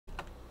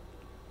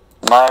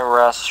My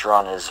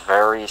restaurant is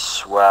very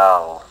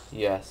swell.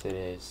 Yes, it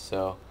is.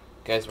 So,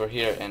 guys, we're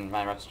here in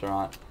my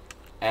restaurant,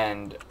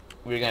 and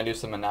we're going to do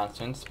some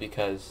announcements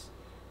because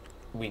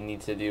we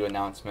need to do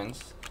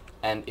announcements.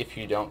 And if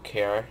you don't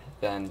care,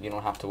 then you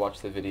don't have to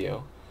watch the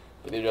video.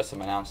 But they're just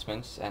some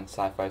announcements, and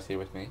Syfy's here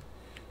with me.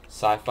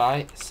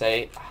 Syfy,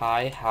 say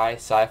hi, hi,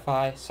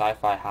 Syfy,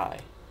 Syfy, hi.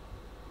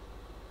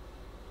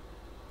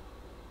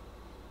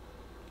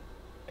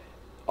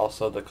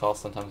 Also, the call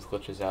sometimes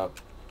glitches out,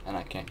 and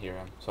I can't hear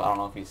him, so I don't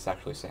know if he's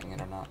actually saying it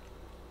or not.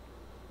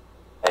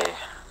 Hey.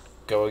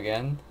 Go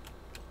again.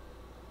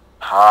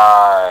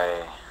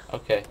 Hi.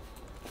 Okay.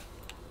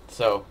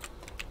 So,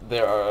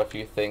 there are a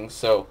few things.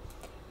 So,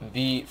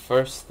 the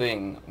first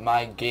thing,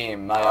 my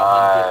game, my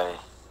 100th.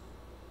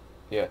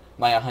 Yeah,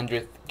 my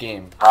 100th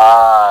game.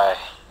 Hi.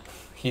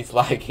 He's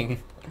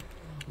lagging.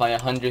 My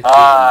 100th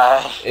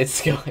Hi.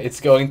 game. It's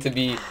going to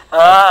be.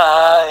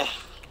 Hi.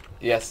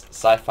 Yes,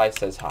 Syfy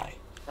says hi.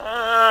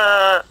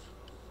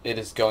 It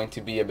is going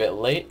to be a bit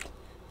late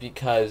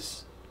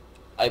because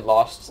I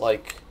lost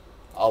like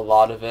a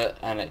lot of it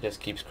and it just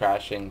keeps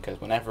crashing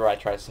because whenever I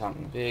try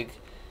something big,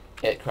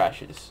 it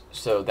crashes.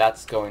 So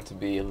that's going to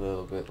be a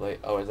little bit late.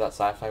 Oh, is that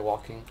Syfy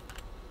walking?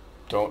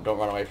 Don't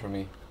run away from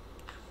me.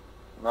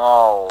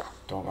 No.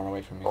 Don't run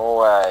away from me.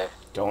 Go away.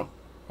 Don't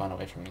run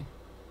away from me.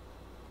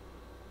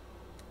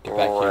 Get Go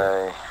back away.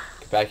 here.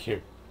 Get back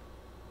here.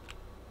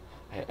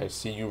 I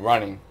see you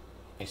running.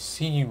 I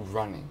see you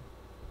running.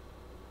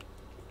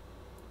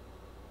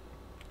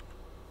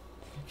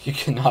 You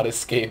cannot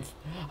escape.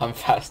 I'm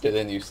faster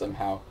than you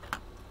somehow.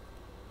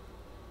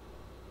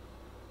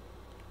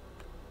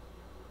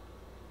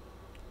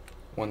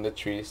 When the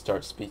trees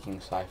start speaking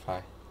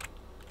Syfy.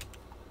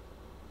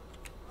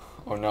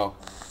 Oh no.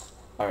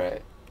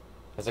 Alright.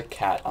 There's a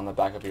cat on the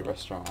back of your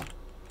restaurant.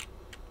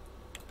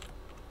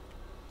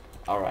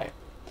 Alright.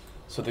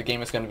 So the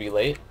game is going to be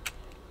late.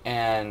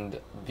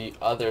 And the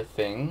other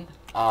thing,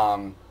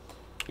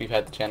 we've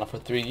had the channel for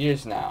 3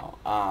 years now.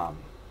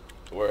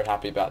 We're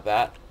happy about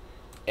that.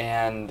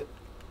 And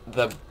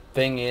the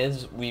thing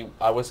is,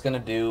 I was gonna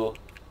do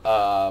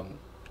a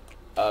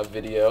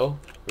video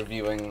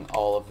reviewing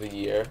all of the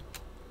year,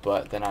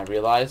 but then I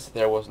realized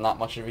there was not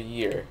much of a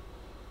year.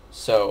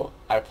 So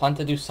I plan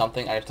to do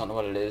something. I just don't know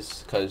what it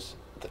is, because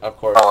of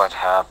course. Oh, it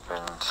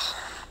happened.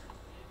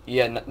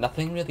 Yeah,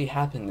 nothing really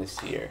happened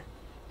this year,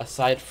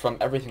 aside from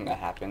everything that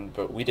happened.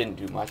 But we didn't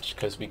do much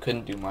because we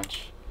couldn't do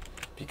much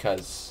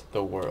because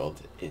the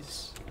world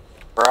is.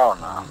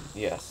 Corona.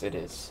 Yes, it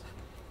is.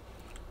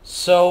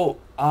 So,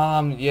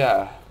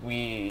 yeah,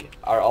 we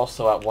are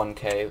also at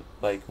 1K,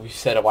 like we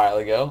said a while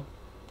ago.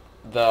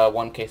 The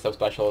 1K sub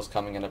special is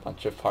coming in a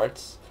bunch of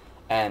parts,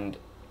 and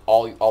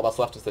all that's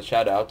left is the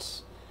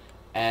shoutouts,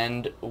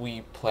 and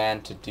we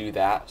plan to do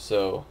that,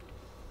 so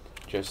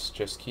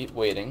just keep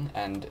waiting,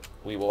 and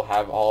we will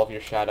have all of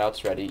your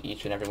shoutouts ready,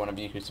 each and every one of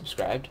you who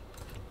subscribed.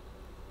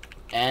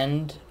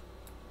 And,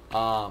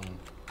 so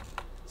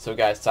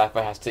guys,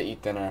 Syfy has to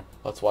eat dinner.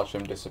 Let's watch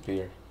him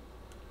disappear.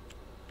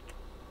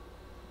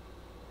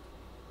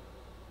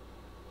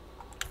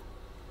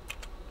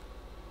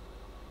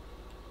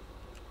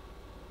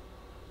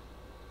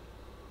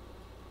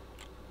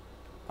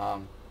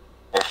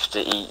 I have to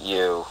eat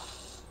you.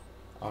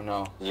 Oh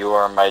no. You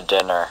are my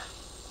dinner.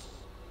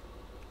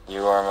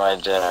 You are my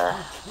dinner.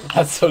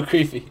 That's so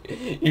creepy.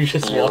 You're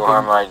just You walking.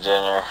 are my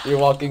dinner. You're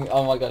walking.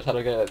 Oh my gosh, how do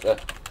I get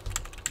that?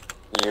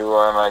 You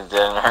are my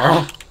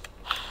dinner.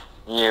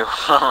 You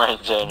are my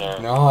dinner.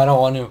 No, I don't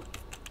want to.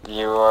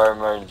 You are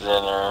my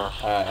dinner.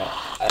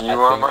 You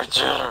are my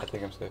dinner. I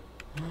think I'm safe.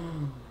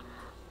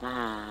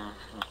 Hmm.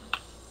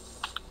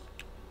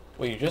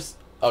 Wait, you just...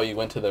 Oh, you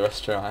went to the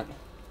restaurant.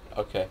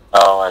 Okay.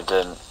 Oh, I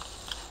didn't.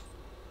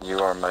 You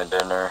are my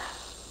dinner.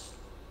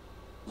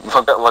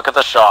 Look at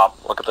the shop.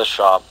 Look at the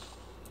shop.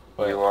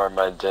 Wait. You are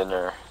my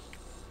dinner.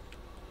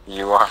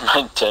 You are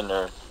my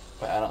dinner.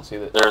 Wait, I don't see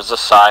that. There's a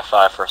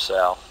Syfy for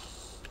sale.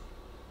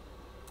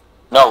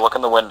 No, look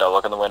in the window.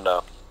 Look in the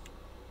window.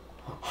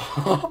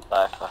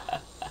 Syfy.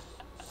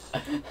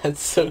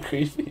 That's so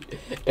creepy.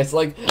 It's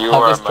like You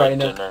I'm are just my trying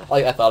dinner. to...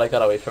 Like, I thought I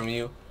got away from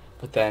you,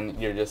 but then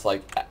you're just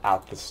like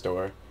at the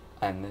store,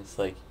 and it's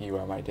like, you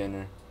are my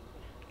dinner.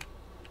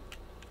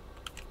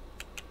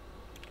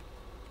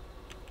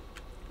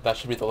 That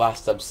should be the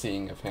last I'm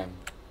seeing of him.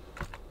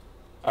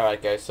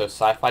 Alright guys, so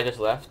Syfy just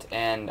left,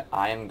 and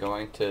I am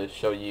going to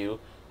show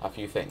you a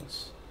few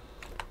things.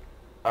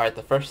 Alright,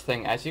 the first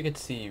thing, as you can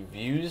see,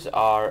 views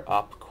are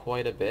up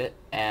quite a bit,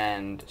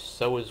 and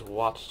so is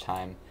watch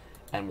time,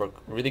 and we're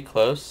really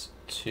close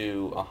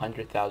to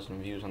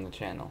 100,000 views on the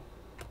channel.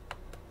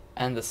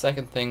 And the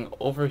second thing,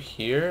 over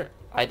here,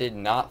 I did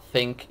not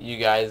think you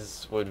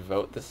guys would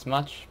vote this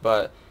much,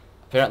 but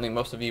apparently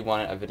most of you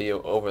wanted a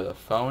video over the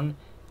phone,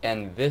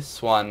 and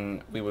this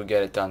one, we would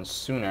get it done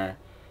sooner.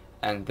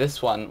 And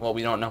this one, well,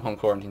 we don't know when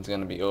quarantine's going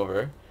to be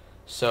over.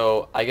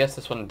 So, I guess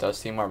this one does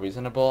seem more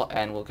reasonable,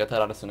 and we'll get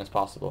that out as soon as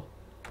possible.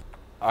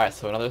 Alright,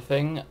 so another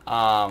thing,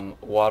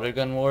 Water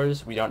Gun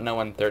Wars, we don't know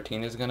when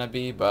 13 is going to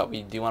be, but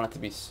we do want it to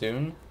be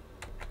soon.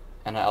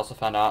 And I also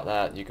found out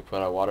that you could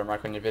put a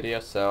watermark on your video,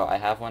 so I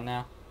have one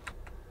now.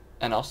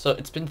 And also,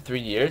 it's been 3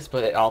 years,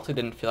 but it honestly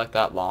didn't feel like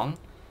that long.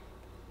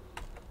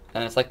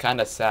 And it's like kind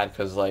of sad,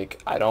 because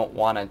like I don't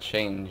want to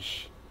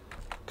change,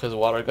 because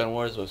Water Gun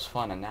Wars was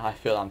fun, and now I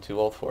feel I'm too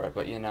old for it,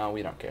 but you know,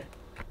 we don't care.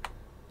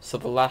 So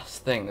the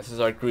last thing, this is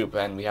our group,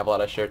 and we have a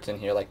lot of shirts in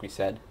here like we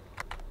said.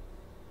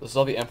 This is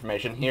all the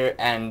information here,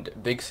 and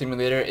Big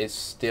Simulator is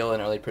still in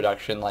early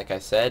production like I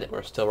said,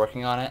 we're still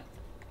working on it.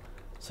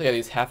 So yeah,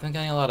 these have been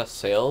getting a lot of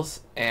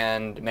sales,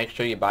 and make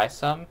sure you buy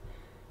some,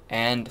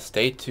 and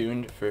stay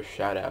tuned for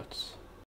shoutouts.